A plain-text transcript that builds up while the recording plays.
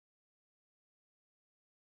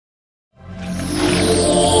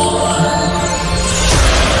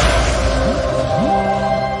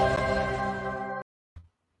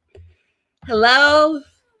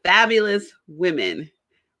fabulous women.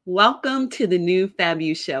 Welcome to the new Fab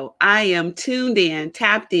You Show. I am tuned in,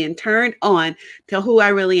 tapped in, turned on to who I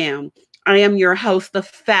really am. I am your host, the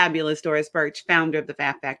fabulous Doris Birch, founder of the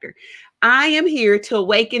Fab Factor. I am here to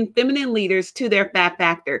awaken feminine leaders to their Fab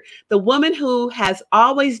Factor. The woman who has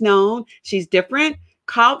always known she's different,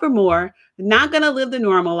 called for more, not going to live the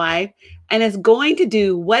normal life, and is going to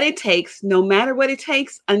do what it takes, no matter what it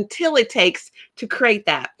takes, until it takes to create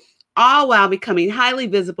that, all while becoming highly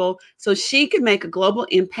visible so she can make a global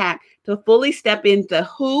impact to fully step into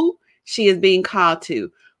who she is being called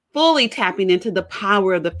to, fully tapping into the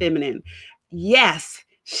power of the feminine. Yes,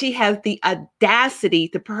 she has the audacity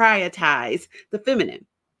to prioritize the feminine.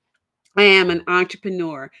 I am an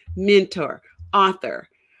entrepreneur, mentor, author.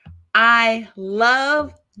 I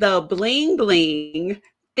love the bling bling,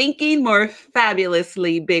 thinking more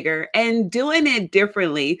fabulously bigger and doing it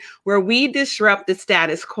differently, where we disrupt the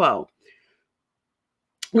status quo.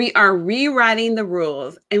 We are rewriting the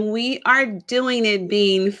rules and we are doing it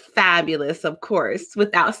being fabulous, of course,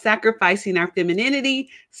 without sacrificing our femininity,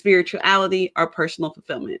 spirituality, or personal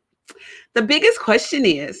fulfillment. The biggest question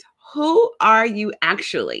is, who are you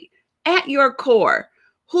actually at your core?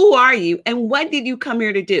 Who are you and what did you come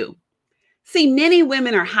here to do? See, many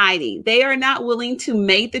women are hiding. They are not willing to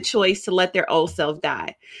make the choice to let their old self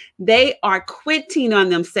die. They are quitting on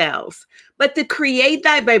themselves. But to create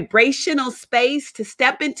that vibrational space to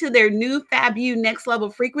step into their new Fab You next level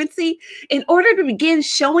frequency, in order to begin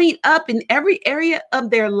showing up in every area of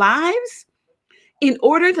their lives, in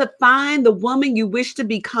order to find the woman you wish to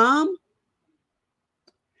become,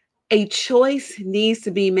 a choice needs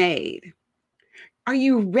to be made. Are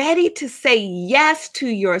you ready to say yes to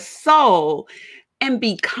your soul and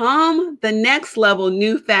become the next level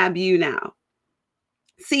new Fab You now?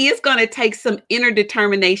 See, it's going to take some inner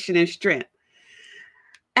determination and strength.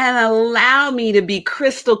 And allow me to be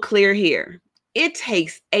crystal clear here. It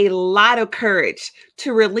takes a lot of courage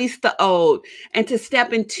to release the old and to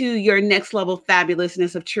step into your next level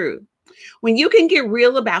fabulousness of truth. When you can get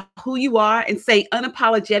real about who you are and say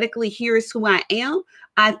unapologetically, here is who I am.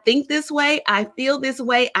 I think this way, I feel this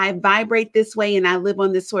way, I vibrate this way, and I live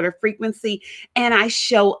on this sort of frequency, and I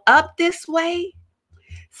show up this way.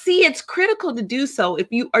 See, it's critical to do so if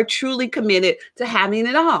you are truly committed to having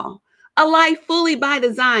it all. A life fully by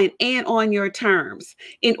design and on your terms,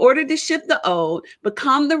 in order to shift the old,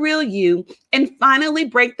 become the real you, and finally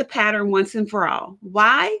break the pattern once and for all.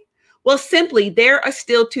 Why? Well, simply, there are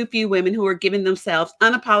still too few women who are giving themselves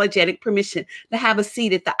unapologetic permission to have a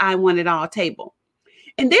seat at the I want it all table.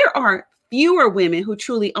 And there are fewer women who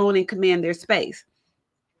truly own and command their space.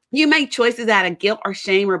 You make choices out of guilt or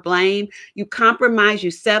shame or blame. You compromise,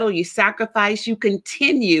 you settle, you sacrifice, you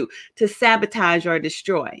continue to sabotage or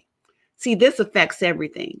destroy. See, this affects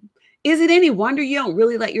everything. Is it any wonder you don't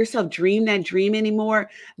really let yourself dream that dream anymore?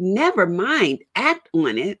 Never mind, act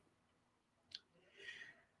on it.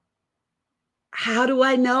 How do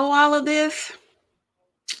I know all of this?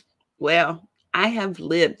 Well, I have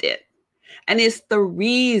lived it. And it's the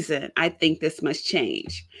reason I think this must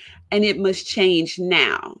change. And it must change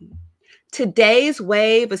now. Today's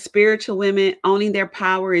wave of spiritual women owning their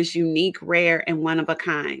power is unique, rare, and one of a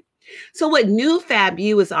kind. So what new Fab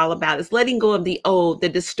You is all about is letting go of the old, the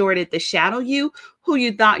distorted, the shadow you, who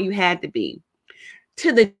you thought you had to be,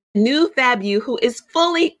 to the new Fab You who is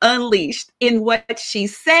fully unleashed in what she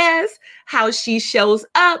says, how she shows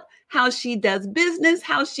up, how she does business,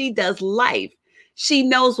 how she does life. She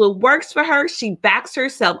knows what works for her. She backs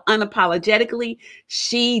herself unapologetically.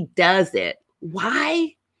 She does it.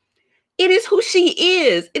 Why? It is who she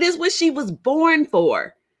is. It is what she was born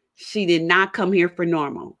for. She did not come here for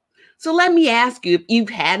normal. So let me ask you if you've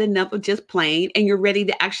had enough of just playing and you're ready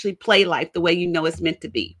to actually play life the way you know it's meant to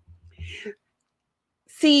be.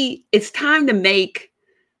 See, it's time to make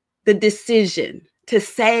the decision to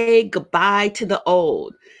say goodbye to the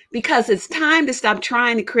old, because it's time to stop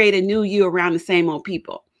trying to create a new you around the same old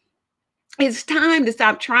people. It's time to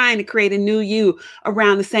stop trying to create a new you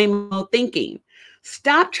around the same old thinking.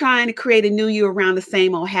 Stop trying to create a new you around the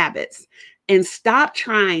same old habits, and stop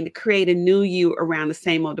trying to create a new you around the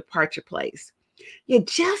same old departure place. You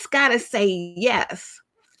just got to say yes.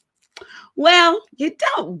 Well, you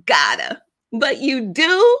don't gotta, but you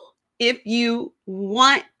do if you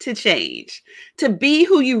want to change, to be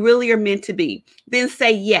who you really are meant to be. Then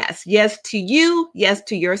say yes. Yes to you. Yes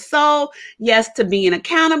to your soul. Yes to being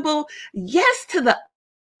accountable. Yes to the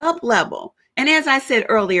up level. And as I said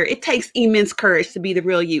earlier, it takes immense courage to be the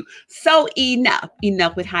real you. So enough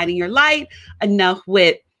with hiding your light, enough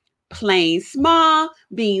with playing small,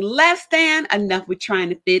 being less than, enough with trying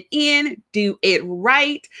to fit in, do it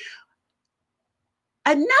right.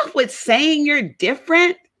 Enough with saying you're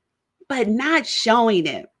different, but not showing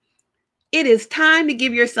it. It is time to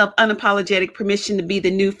give yourself unapologetic permission to be the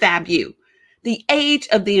new Fab You. The age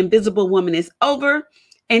of the invisible woman is over.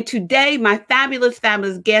 And today, my fabulous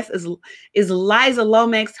guest is Liza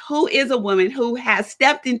Lomax, who is a woman who has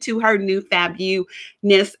stepped into her new Fab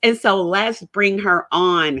You-ness. And so let's bring her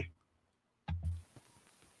on.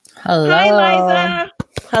 Hello. Hi, Liza.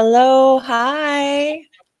 Hello. Hi.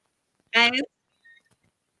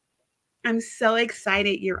 I'm so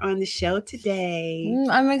excited you're on the show today.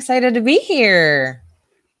 I'm excited to be here.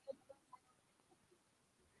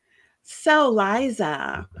 So,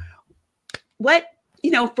 Liza,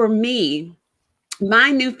 for me,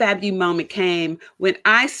 my new Fab You moment came when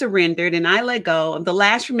I surrendered and I let go of the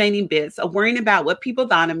last remaining bits of worrying about what people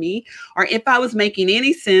thought of me, or if I was making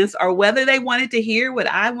any sense, or whether they wanted to hear what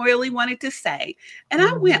I really wanted to say. And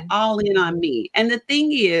I went all in on me. And the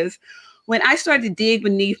thing is, when I started to dig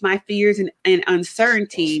beneath my fears and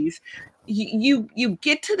uncertainties, you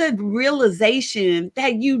get to the realization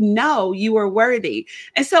that you are worthy.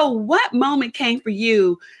 And so what moment came for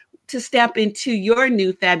you to step into your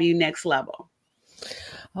new Fab You next level?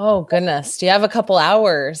 Oh, goodness. Do you have a couple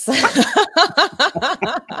hours? Really,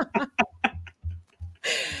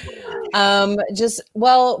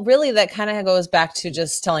 that kind of goes back to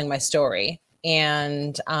just telling my story.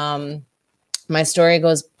 And my story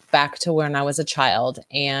goes back to when I was a child.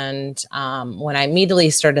 And when I immediately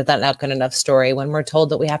started that Not Good Enough story, when we're told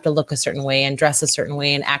that we have to look a certain way and dress a certain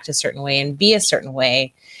way and act a certain way and be a certain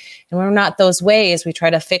way. And when we're not those ways, we try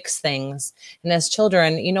to fix things. And as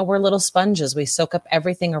children, we're little sponges. We soak up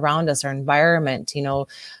everything around us, our environment,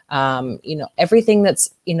 everything that's,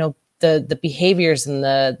 the behaviors and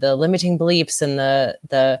the limiting beliefs and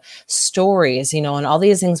the stories, and all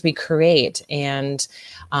these things we create. And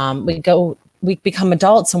we become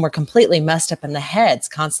adults and we're completely messed up in the heads,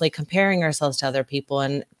 constantly comparing ourselves to other people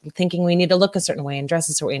and thinking we need to look a certain way and dress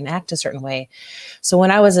a certain way and act a certain way. So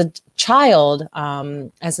when I was a child,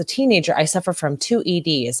 as a teenager, I suffered from 2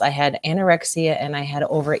 EDs. I had anorexia and I had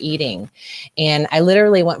overeating. And I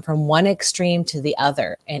literally went from one extreme to the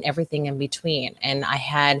other and everything in between. And I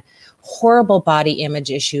had horrible body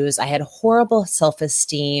image issues. I had horrible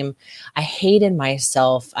self-esteem. I hated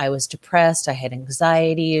myself. I was depressed. I had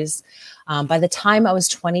anxieties. By the time I was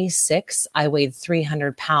 26, I weighed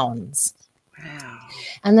 300 pounds. Wow.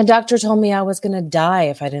 And the doctor told me I was going to die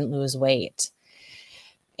if I didn't lose weight.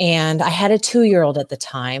 And I had a 2-year-old at the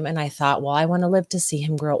time. And I thought, well, I want to live to see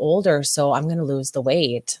him grow older. So I'm going to lose the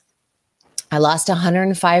weight. I lost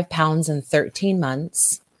 105 pounds in 13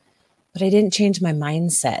 months. But I didn't change my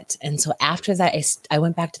mindset. And so after that, I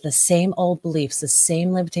went back to the same old beliefs, the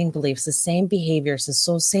same limiting beliefs, the same behaviors,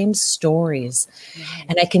 the same stories. Mm-hmm.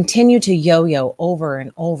 And I continued to yo-yo over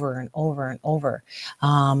and over and over and over.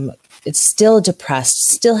 It's still depressed,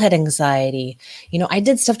 still had anxiety. I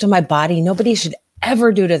did stuff to my body nobody should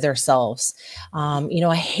ever do to themselves.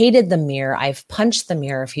 I hated the mirror. I've punched the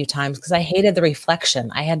mirror a few times because I hated the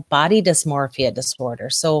reflection. I had body dysmorphia disorder.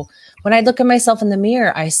 So when I look at myself in the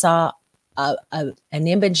mirror, I saw an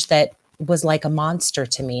image that was like a monster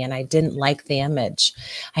to me, and I didn't like the image.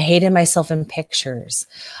 I hated myself in pictures.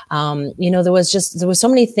 There was so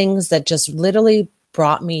many things that just literally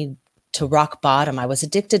brought me to rock bottom. I was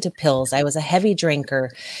addicted to pills. I was a heavy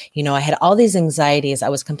drinker. I had all these anxieties. I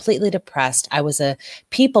was completely depressed. I was a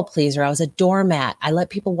people pleaser. I was a doormat. I let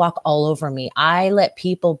people walk all over me. I let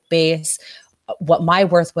people base what my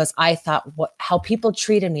worth was. I thought how people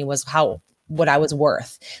treated me was what I was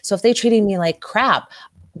worth. So if they treated me like crap,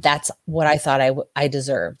 that's what I thought I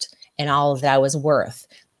deserved and all that I was worth.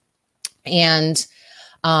 And,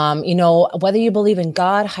 whether you believe in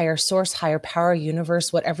God, higher source, higher power,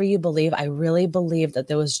 universe, whatever you believe, I really believe that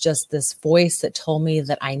there was just this voice that told me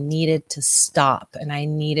that I needed to stop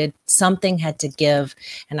and something had to give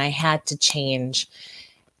and I had to change.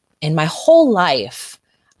 And my whole life,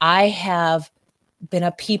 I have been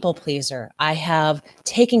a people pleaser. I have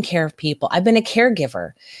taken care of people. I've been a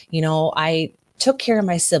caregiver. I took care of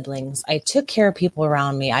my siblings. I took care of people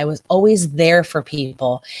around me. I was always there for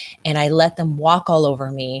people and I let them walk all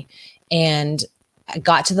over me. And I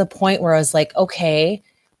got to the point where I was like, okay,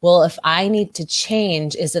 well, if I need to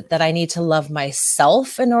change, is it that I need to love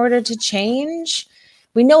myself in order to change?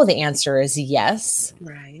 We know the answer is yes.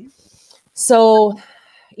 Right. So,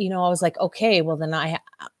 I was like, okay, well then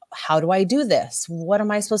how do I do this? What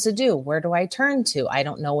am I supposed to do? Where do I turn to? I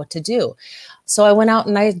don't know what to do. So I went out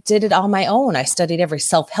and I did it on my own. I studied every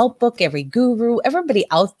self-help book, every guru, everybody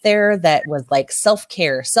out there that was like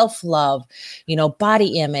self-care, self-love,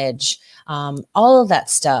 body image, all of that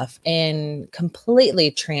stuff, and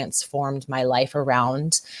completely transformed my life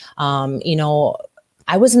around.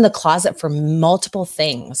 I was in the closet for multiple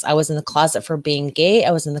things. I was in the closet for being gay.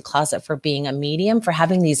 I was in the closet for being a medium, for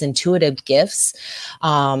having these intuitive gifts.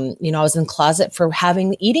 I was in the closet for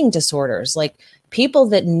having eating disorders. Like, people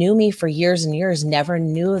that knew me for years and years never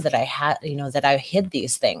knew that I had, that I hid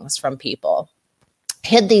these things from people.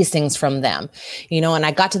 Hid these things from them, and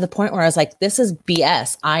I got to the point where I was like, this is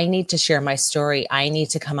BS. I need to share my story. I need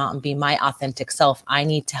to come out and be my authentic self. I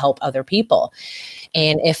need to help other people.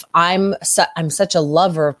 And if I'm such a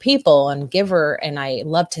lover of people and giver, and I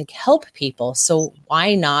love to help people, so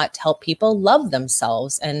why not help people love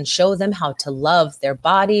themselves and show them how to love their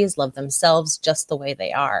bodies, love themselves just the way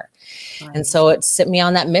they are. Right. And so it set me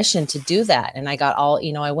on that mission to do that. And I got all,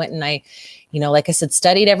 I went and I, like I said,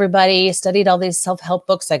 studied all these self-help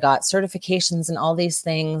books. I got certifications and all these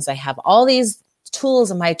things. I have all these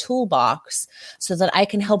tools in my toolbox so that I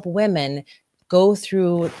can help women go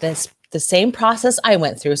through the same process I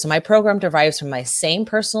went through. So my program derives from my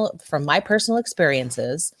personal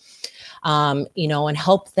experiences, and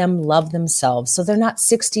help them love themselves. So they're not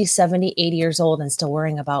 60, 70, 80 years old and still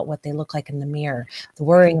worrying about what they look like in the mirror,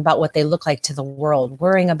 worrying about what they look like to the world,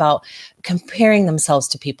 worrying about comparing themselves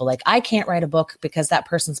to people. Like, I can't write a book because that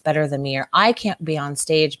person's better than me, or I can't be on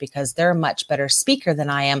stage because they're a much better speaker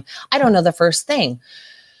than I am. I don't know the first thing.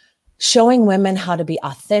 Showing women how to be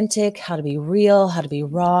authentic, how to be real, how to be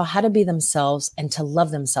raw, how to be themselves, and to love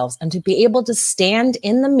themselves, and to be able to stand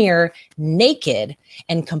in the mirror naked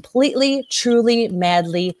and completely, truly,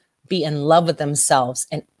 madly be in love with themselves,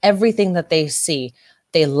 and everything that they see,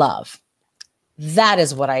 they love. That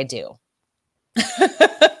is what I do.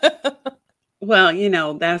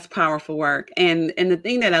 Well, that's powerful work. And the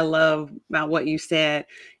thing that I love about what you said,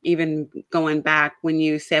 even going back when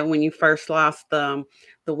you said when you first lost the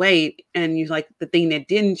weight, and you like the thing that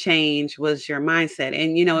didn't change was your mindset.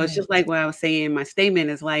 And it's just like what I was saying in my statement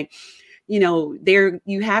is like, there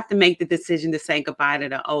you have to make the decision to say goodbye to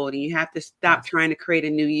the old, and you have to stop trying to create a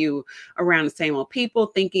new you around the same old people,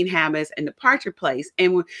 thinking habits, and depart your place.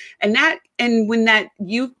 And when that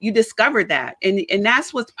you discovered that, and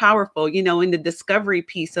that's what's powerful, in the discovery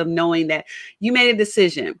piece of knowing that you made a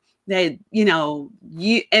decision that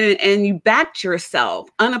you backed yourself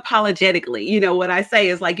unapologetically. What I say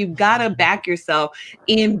is like, you've got to back yourself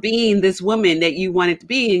in being this woman that you wanted to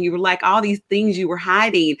be, and you were like all these things you were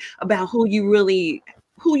hiding about who you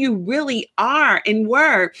really are and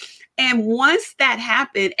were. And once that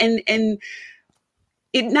happened, and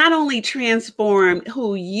it not only transformed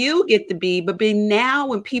who you get to be, but now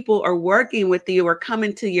when people are working with you or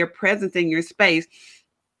coming to your presence in your space,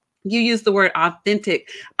 you use the word authentic.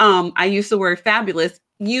 I use the word fabulous.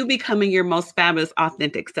 You becoming your most fabulous,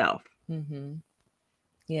 authentic self. Mm-hmm.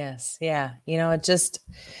 Yes. Yeah. It just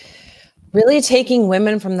really taking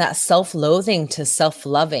women from that self-loathing to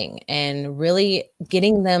self-loving, and really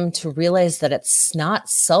getting them to realize that it's not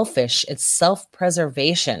selfish, it's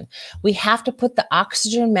self-preservation. We have to put the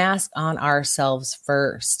oxygen mask on ourselves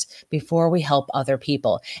first before we help other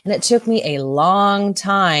people. And it took me a long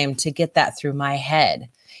time to get that through my head.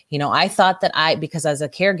 I thought that because as a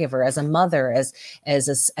caregiver, as a mother, as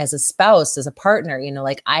a spouse, as a partner,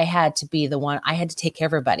 like I had to be the one, I had to take care of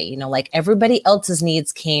everybody, like everybody else's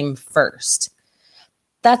needs came first.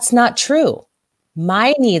 That's not true.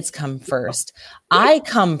 My needs come first. I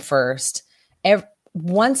come first.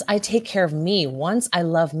 Once I take care of me, once I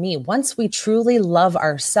love me, once we truly love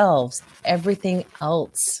ourselves, everything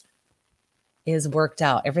else is worked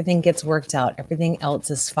out. Everything gets worked out. Everything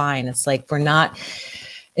else is fine. It's like,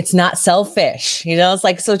 it's not selfish, it's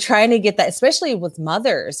like, so trying to get that, especially with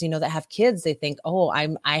mothers, that have kids, they think, oh, I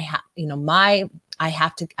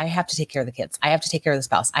have to take care of the kids. I have to take care of the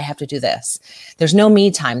spouse. I have to do this. There's no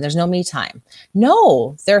me time.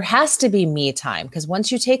 No, there has to be me time, because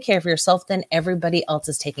once you take care of yourself, then everybody else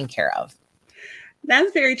is taken care of.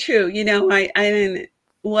 That's very true.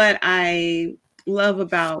 What I love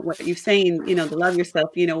about what you're saying, to love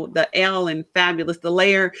yourself, the L in fabulous, the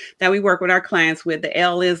layer that we work with our clients with, the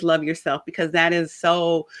L is love yourself, because that is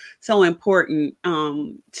so important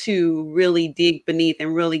to really dig beneath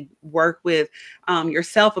and really work with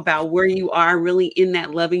yourself about where you are really in that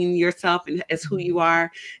loving yourself and as who you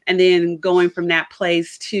are, and then going from that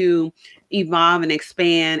place to evolve and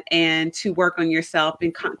expand and to work on yourself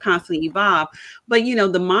and constantly evolve. But,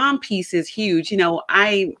 the mom piece is huge.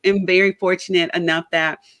 I am very fortunate enough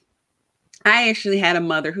that I actually had a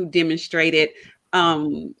mother who demonstrated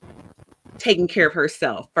taking care of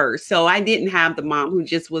herself first. So I didn't have the mom who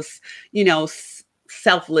just was,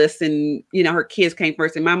 selfless, and her kids came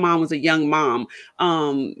first. And my mom was a young mom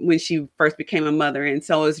when she first became a mother, and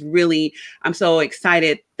so it's really, I'm so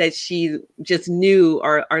excited that she just knew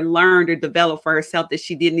or learned or developed for herself that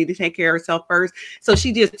she did need to take care of herself first. So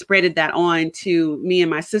she just spreaded that on to me and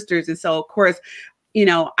my sisters. And so of course,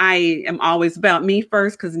 I am always about me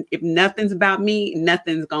first, because if nothing's about me,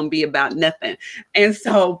 nothing's going to be about nothing. And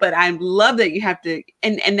so, but I love that you have to,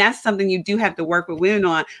 and that's something you do have to work with women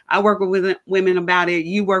on. I work with women about it.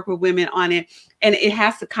 You work with women on it. And it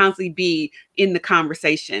has to constantly be in the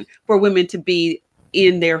conversation for women to be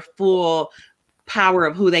in their full power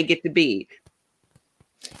of who they get to be.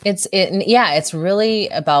 It's really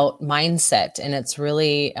about mindset, and it's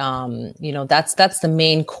really, that's the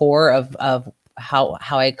main core of how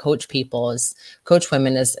I coach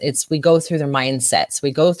women is we go through their mindsets. We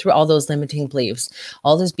go through all those limiting beliefs,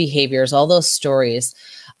 all those behaviors, all those stories.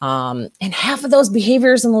 And half of those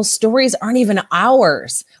behaviors and those stories aren't even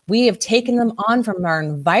ours. We have taken them on from our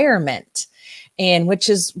environment. And which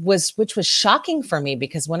was shocking for me,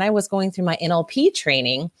 because when I was going through my NLP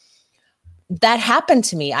training, that happened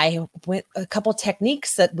to me. I went a couple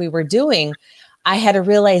techniques that we were doing. I had a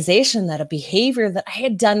realization that a behavior that I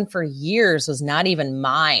had done for years was not even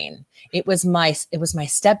mine. It was my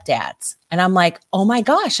stepdad's. And I'm like, oh my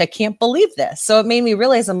gosh, I can't believe this. So it made me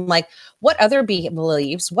realize, I'm like, what other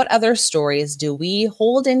beliefs, what other stories do we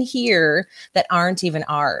hold in here that aren't even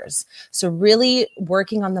ours? So really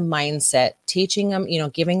working on the mindset, teaching them,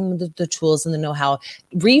 giving them the tools and the know-how,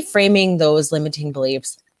 reframing those limiting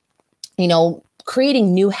beliefs,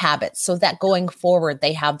 creating new habits so that going forward,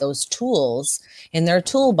 they have those tools in their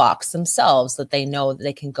toolbox themselves that they know that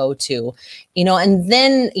they can go to, and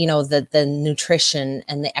then, the nutrition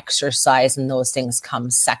and the exercise and those things come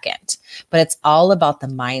second. But it's all about the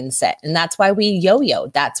mindset. And that's why we yo-yo.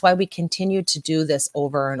 That's why we continue to do this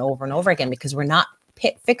over and over and over again, because we're not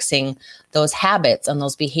fixing those habits and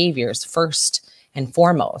those behaviors first and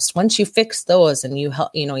foremost. Once you fix those and you help,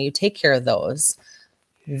 you take care of those,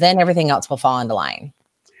 then everything else will fall into line.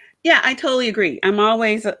 Yeah, I totally agree. I'm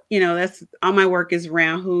always, that's all my work is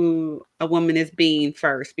around who a woman is being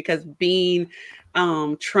first, because being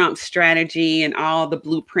trumps strategy and all the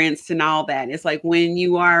blueprints and all that. It's like when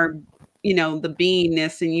you are, the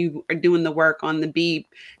beingness, and you are doing the work on the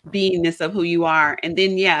beingness of who you are. And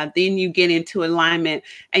then, then you get into alignment,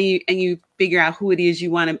 and you figure out who it is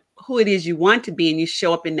you want to be, and you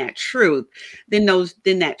show up in that truth, then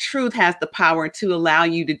that truth has the power to allow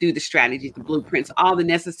you to do the strategies, the blueprints, all the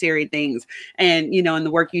necessary things. And, in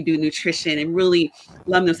the work you do, nutrition, and really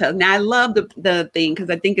love themselves. Now I love the thing,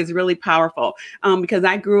 because I think it's really powerful, because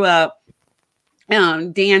I grew up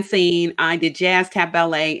dancing. I did jazz, tap,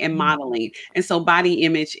 ballet, and modeling. And so body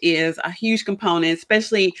image is a huge component,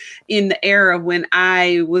 especially in the era when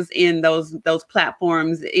I was in those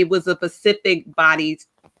platforms. It was a specific body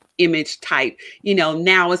image type.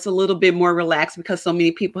 Now it's a little bit more relaxed because so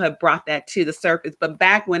many people have brought that to the surface. But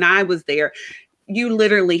back when I was there, you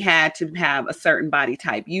literally had to have a certain body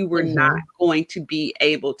type. You were not going to be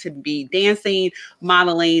able to be dancing,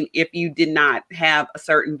 modeling, if you did not have a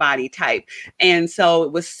certain body type. And so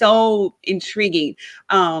it was so intriguing,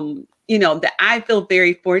 that I feel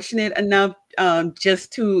very fortunate enough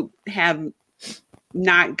just to have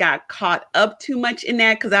not got caught up too much in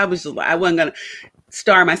that, because I wasn't going to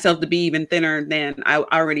starve myself to be even thinner than I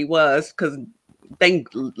already was, because thank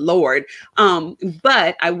Lord.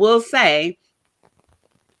 But I will say,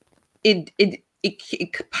 it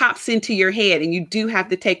pops into your head, and you do have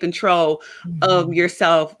to take control of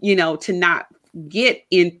yourself, to not get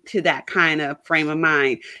into that kind of frame of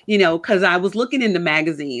mind, because I was looking in the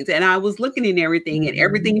magazines, and I was looking in everything, and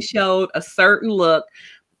everything showed a certain look,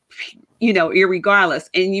 irregardless.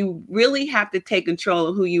 And you really have to take control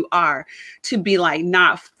of who you are to be like,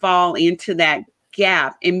 not fall into that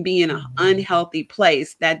gap and be in an unhealthy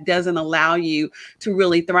place that doesn't allow you to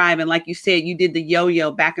really thrive. And like you said, you did the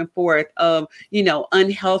yo-yo back and forth of,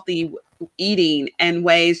 unhealthy eating and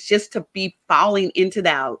ways just to be falling into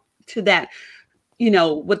that,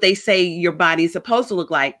 what they say your body is supposed to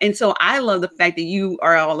look like. And so I love the fact that you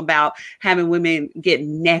are all about having women get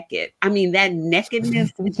naked. I mean, that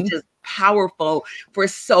nakedness is just powerful for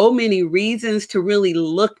so many reasons, to really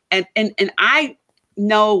look at, and I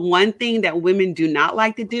know one thing that women do not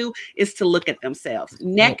like to do is to look at themselves,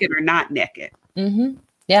 naked or not naked.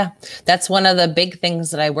 Yeah, that's one of the big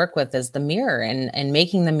things that I work with is the mirror and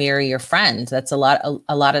making the mirror your friend. That's a lot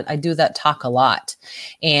of, I do that talk a lot.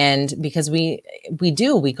 And because we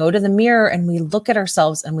go to the mirror and we look at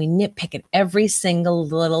ourselves and we nitpick at every single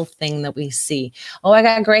little thing that we see. Oh, I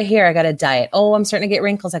got gray hair. I got to diet. Oh, I'm starting to get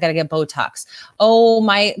wrinkles. I got to get Botox. Oh,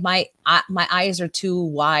 my eyes are too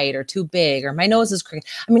wide or too big, or my nose is crooked.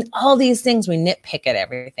 I mean, all these things, we nitpick at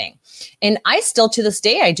everything. And I still, to this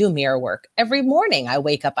day, I do mirror work. Every morning I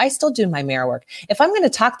wake up, I still do my mirror work. If I'm going to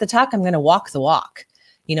talk the talk, I'm going to walk the walk.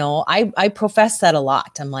 You know, I profess that a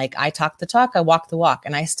lot. I'm like, I talk the talk, I walk the walk,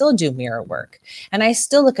 and I still do mirror work. And I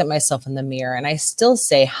still look at myself in the mirror and I still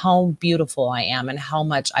say how beautiful I am and how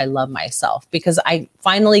much I love myself, because I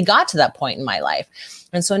finally got to that point in my life.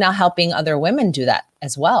 And so now helping other women do that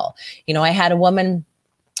as well. You know, I had a woman,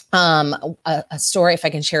 a story, if I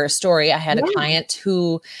can share a story. I had a client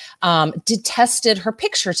who detested her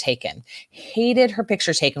picture taken, hated her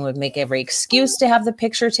picture taken, would make every excuse to have the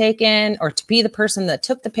picture taken or to be the person that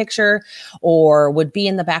took the picture, or would be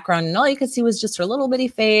in the background and all you could see was just her little bitty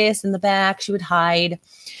face in the back. She would hide.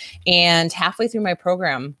 And halfway through my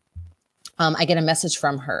program, I get a message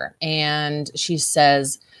from her and she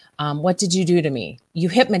says, what did you do to me? You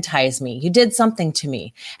hypnotized me. You did something to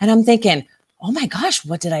me. And I'm thinking, oh my gosh,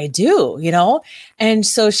 what did I do? You know? And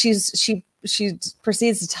so she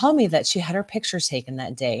proceeds to tell me that she had her picture taken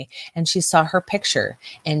that day and she saw her picture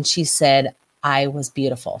and she said, I was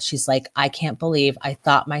beautiful. She's like, I can't believe I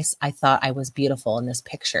thought I was beautiful in this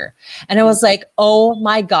picture. And I was like, oh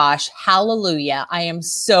my gosh, hallelujah. I am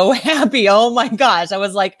so happy. Oh my gosh. I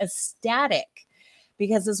was like ecstatic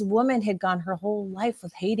because this woman had gone her whole life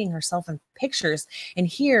with hating herself in pictures. And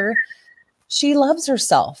here she loves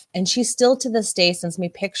herself. And she still to this day sends me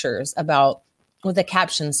pictures with a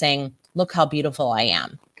caption saying, look how beautiful I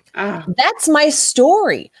am. That's my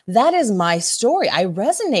story. That is my story. I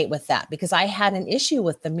resonate with that because I had an issue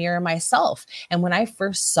with the mirror myself. And when I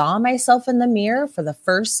first saw myself in the mirror for the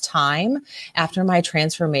first time after my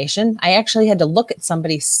transformation, I actually had to look at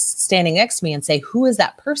somebody standing next to me and say, who is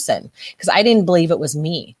that person? Because I didn't believe it was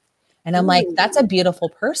me. And I'm like, that's a beautiful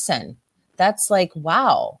person. That's like,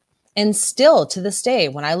 wow. And still to this day,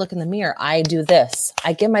 when I look in the mirror, I do this.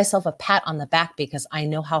 I give myself a pat on the back because I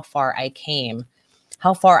know how far I came,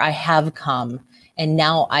 how far I have come. And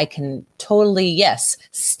now I can totally, yes,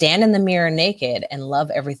 stand in the mirror naked and love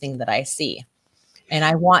everything that I see. And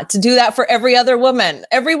I want to do that for every other woman,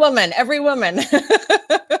 every woman.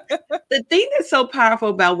 The thing that's so powerful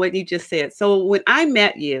about what you just said. So when I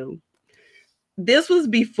met you, this was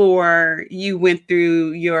before you went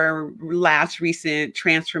through your last recent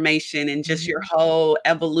transformation and just your whole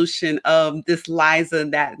evolution of this Liza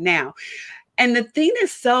that now. And the thing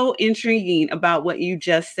that's so intriguing about what you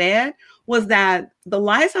just said was that the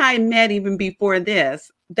Liza I met even before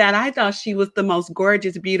this, that I thought she was the most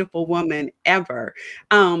gorgeous, beautiful woman ever.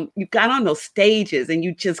 You got on those stages and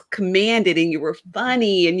you just commanded and you were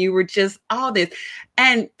funny and you were just all this.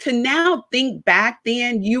 And to now think back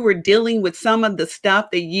then, you were dealing with some of the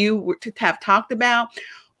stuff that you were to have talked about.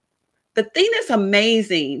 The thing that's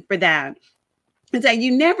amazing for that is that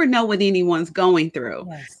you never know what anyone's going through.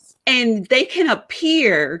 Yes. And they can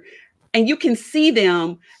appear and you can see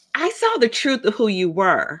them. I saw the truth of who you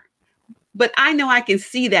were. But I know I can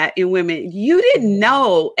see that in women. You didn't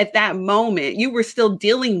know at that moment. You were still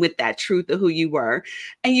dealing with that truth of who you were.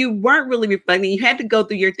 And you weren't really reflecting. You had to go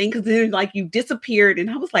through your thing because then like you disappeared. And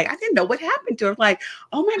I was like, I didn't know what happened to her. Like,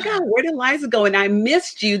 oh my God, where did Liza go? And I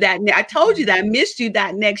missed you I told you that I missed you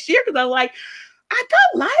that next year because I was like, I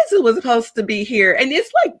thought Liza was supposed to be here. And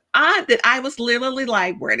it's like odd that I was literally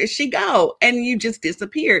like, where did she go? And you just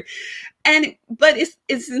disappeared. But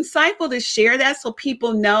it's insightful to share that so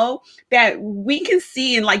people know that we can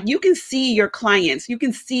see, and like you can see your clients, you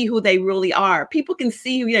can see who they really are. People can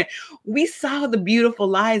see who we saw the beautiful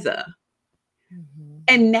Liza.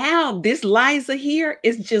 And now this Liza here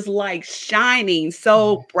is just like shining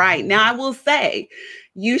so bright. Now I will say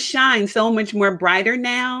you shine so much more brighter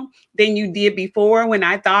now than you did before when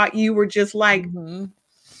I thought you were just like,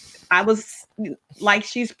 I was like,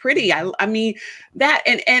 she's pretty. I mean that,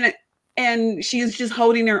 and she's just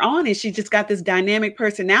holding her own and she just got this dynamic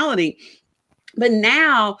personality. But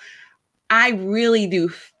now I really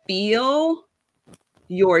do feel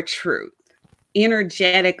your truth.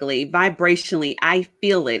 Energetically, vibrationally, I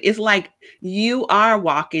feel it. It's like you are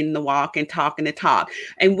walking the walk and talking the talk.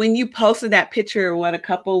 And when you posted that picture, a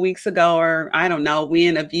couple of weeks ago, or I don't know,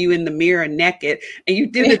 when of you in the mirror naked, and you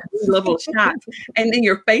did this little shots, and then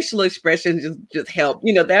your facial expression just helped.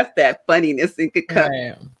 That's that funniness it could come.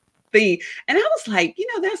 Right. thing. And I was like,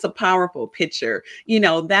 that's a powerful picture.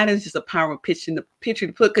 That is just a powerful picture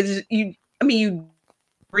to put, because you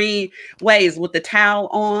 3 ways with the towel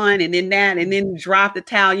on and then that, and then drop the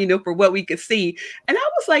towel, for what we could see. And I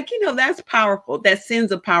was like, that's powerful. That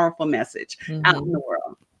sends a powerful message out in the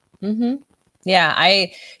world. Mm-hmm. Yeah.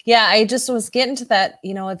 I just was getting to that,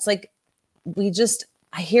 it's like,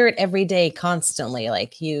 I hear it every day constantly.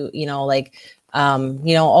 Like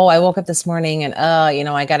oh, I woke up this morning and,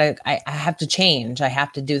 I have to change. I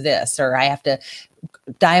have to do this, or I have to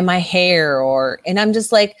dye my hair, and I'm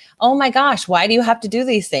just like, oh my gosh, why do you have to do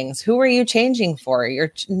these things? Who are you changing for?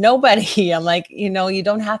 You're nobody. I'm like, you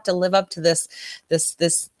don't have to live up to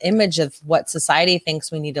this image of what society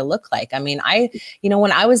thinks we need to look like. I mean,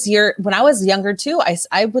 when I was younger too,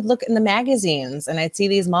 I would look in the magazines and I'd see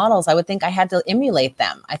these models. I would think I had to emulate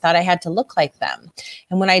them. I thought I had to look like them.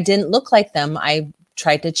 And when I didn't look like them, I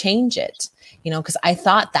tried to change it, because I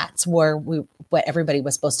thought that's what everybody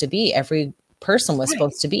was supposed to be. Every person was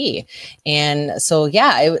supposed to be. And so,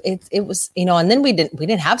 yeah, it was, and then we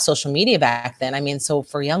didn't have social media back then. I mean, so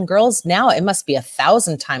for young girls now, it must be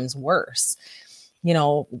 1,000 times worse,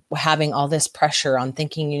 having all this pressure on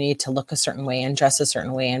thinking you need to look a certain way and dress a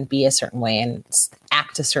certain way and be a certain way and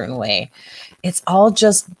act a certain way. It's all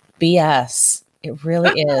just BS. It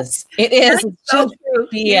really is. It is. It's so just true.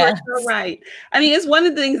 BS. You're so right. I mean, it's one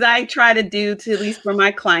of the things I try to do, to at least for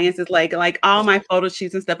my clients, is like all my photo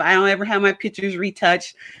shoots and stuff. I don't ever have my pictures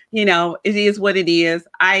retouched. It is what it is.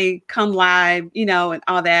 I come live, and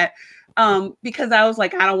all that. Because I was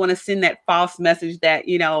like, I don't want to send that false message that,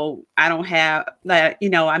 I don't have that,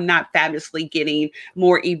 I'm not fabulously getting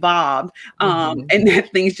more evolved. And that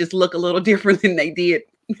things just look a little different than they did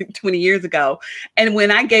 20 years ago. And when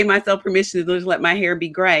I gave myself permission to just let my hair be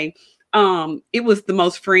gray, it was the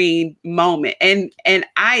most freeing moment. And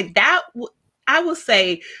I will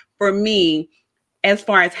say, for me, as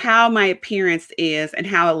far as how my appearance is and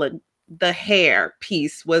how I look, the hair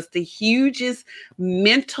piece was the hugest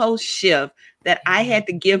mental shift that I had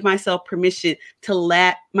to give myself permission to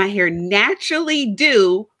let my hair naturally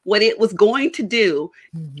do what it was going to do,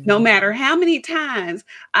 no matter how many times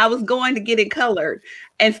I was going to get it colored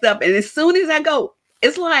and stuff. And as soon as I go,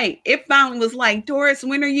 it's like, it finally was like, Doris,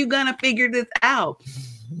 when are you going to figure this out?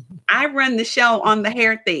 I run the show on the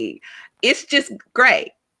hair thing. It's just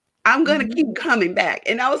great. I'm going to keep coming back.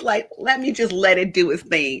 And I was like, let me just let it do its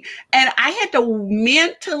thing. And I had to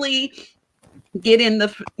mentally get in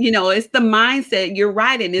the, it's the mindset. You're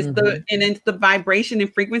right. And it's the vibration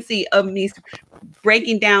and frequency of me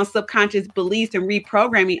breaking down subconscious beliefs and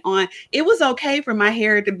reprogramming on, it was okay for my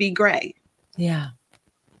hair to be gray. Yeah.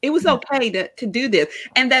 It was okay to do this,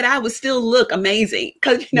 and that I would still look amazing.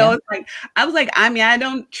 Cause it's like, I was like, I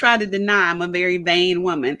don't try to deny I'm a very vain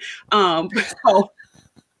woman. So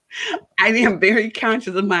I am very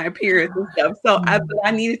conscious of my appearance and stuff. So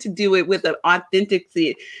I needed to do it with an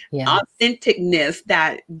authenticness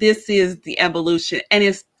that this is the evolution, and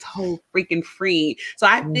it's so freaking free. So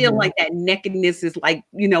I feel like that nakedness is like,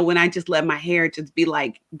 when I just let my hair just be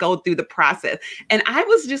like, go through the process. And I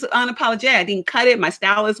was just unapologetic. I didn't cut it. My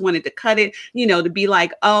stylist wanted to cut it, to be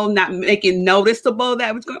like, oh, not make it noticeable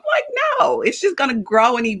that was going. Like, no, it's just going to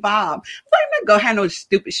grow and evolve. So I'm not going to have no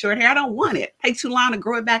stupid short hair. I don't want it. It takes too long to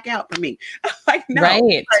grow it back out for me. Like, no.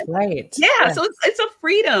 Right. Yeah. So it's a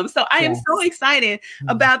freedom. So I am so excited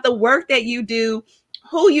about the work that you do,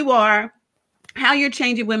 who you are, how you're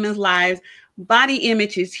changing women's lives. Body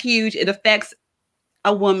image is huge. It affects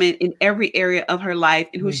a woman in every area of her life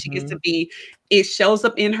and who she gets to be. It shows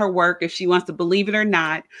up in her work if she wants to believe it or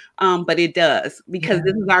not. But it does, because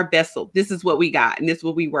this is our vessel. This is what we got, and this is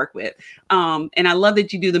what we work with. And I love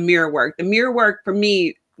that you do the mirror work. The mirror work for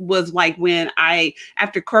me was like when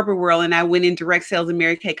after corporate world, and I went in direct sales in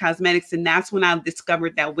Mary Kay Cosmetics. And that's when I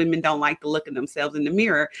discovered that women don't like to look at themselves in the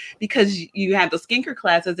mirror, because you have the skincare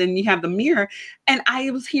classes and you have the mirror. And I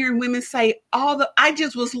was hearing women say I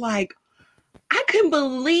just was like, I couldn't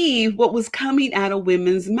believe what was coming out of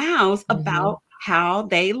women's mouths about how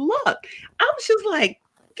they look. I was just like,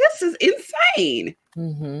 this is insane.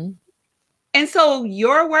 And so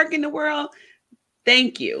your work in the world,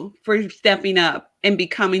 thank you for stepping up and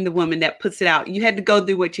becoming the woman that puts it out. You had to go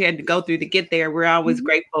through what you had to go through to get there. We're always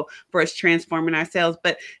grateful for us transforming ourselves,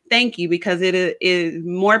 but thank you, because it is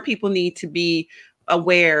more people need to be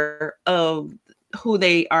aware of who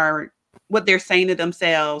they are, what they're saying to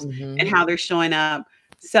themselves, and how they're showing up.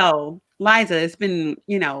 So Liza, it's been,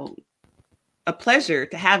 a pleasure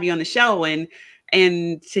to have you on the show and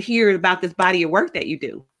to hear about this body of work that you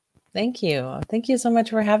do. Thank you. Thank you so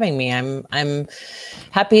much for having me. I'm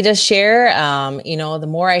happy to share. The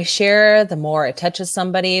more I share, the more it touches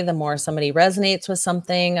somebody, the more somebody resonates with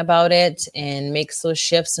something about it and makes those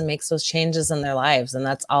shifts and makes those changes in their lives. And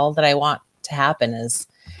that's all that I want to happen, is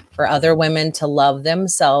for other women to love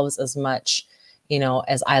themselves as much,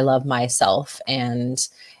 as I love myself, and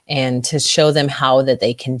to show them how that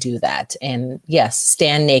they can do that. And yes,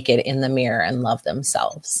 stand naked in the mirror and love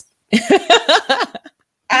themselves.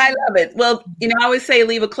 I love it. Well, I always say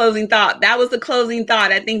leave a closing thought. That was the closing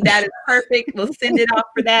thought. I think that is perfect. We'll send it off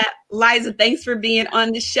for that. Liza, thanks for being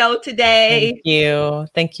on the show today. Thank you.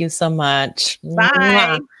 Thank you so much.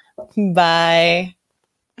 Bye. Bye.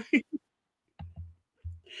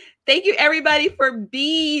 Thank you, everybody, for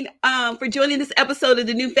joining this episode of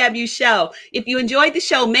the New Fab You Show. If you enjoyed the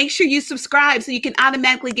show, make sure you subscribe so you can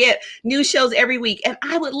automatically get new shows every week. And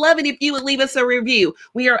I would love it if you would leave us a review.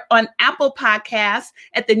 We are on Apple Podcasts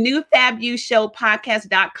at the New Fab You Show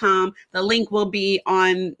podcast.com. The link will be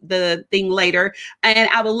on the thing later. And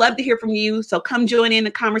I would love to hear from you. So come join in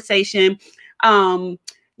the conversation.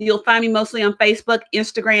 You'll find me mostly on Facebook,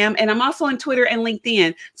 Instagram, and I'm also on Twitter and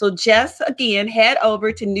LinkedIn. So just, again, head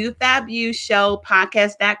over to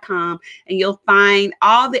newfabviewshowpodcast.com and you'll find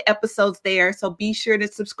all the episodes there. So be sure to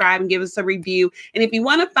subscribe and give us a review. And if you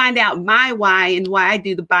want to find out my why and why I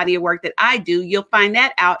do the body of work that I do, you'll find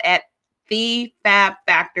that out at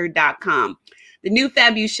thefabfactor.com. The New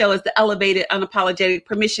Fab You Show is the elevated, unapologetic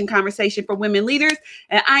permission conversation for women leaders.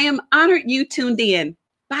 And I am honored you tuned in.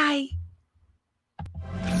 Bye.